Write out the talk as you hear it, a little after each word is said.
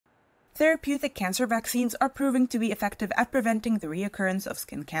Therapeutic cancer vaccines are proving to be effective at preventing the reoccurrence of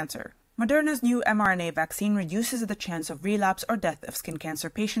skin cancer. Moderna's new mRNA vaccine reduces the chance of relapse or death of skin cancer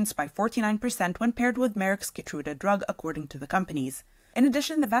patients by 49% when paired with Merck's Keytruda drug, according to the companies. In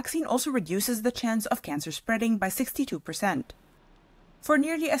addition, the vaccine also reduces the chance of cancer spreading by 62%. For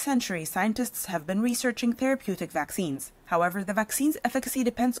nearly a century, scientists have been researching therapeutic vaccines. However, the vaccine's efficacy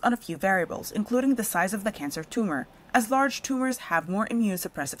depends on a few variables, including the size of the cancer tumor, as large tumors have more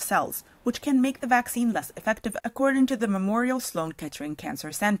immunosuppressive cells, which can make the vaccine less effective, according to the Memorial Sloan Kettering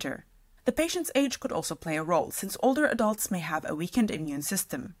Cancer Center. The patient's age could also play a role, since older adults may have a weakened immune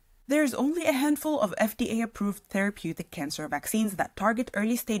system. There is only a handful of FDA-approved therapeutic cancer vaccines that target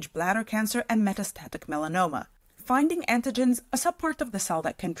early-stage bladder cancer and metastatic melanoma. Finding antigens, a subpart of the cell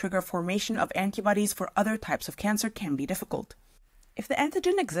that can trigger formation of antibodies for other types of cancer, can be difficult. If the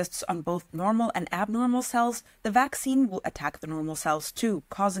antigen exists on both normal and abnormal cells, the vaccine will attack the normal cells too,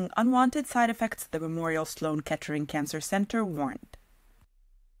 causing unwanted side effects, the Memorial Sloan Kettering Cancer Center warned.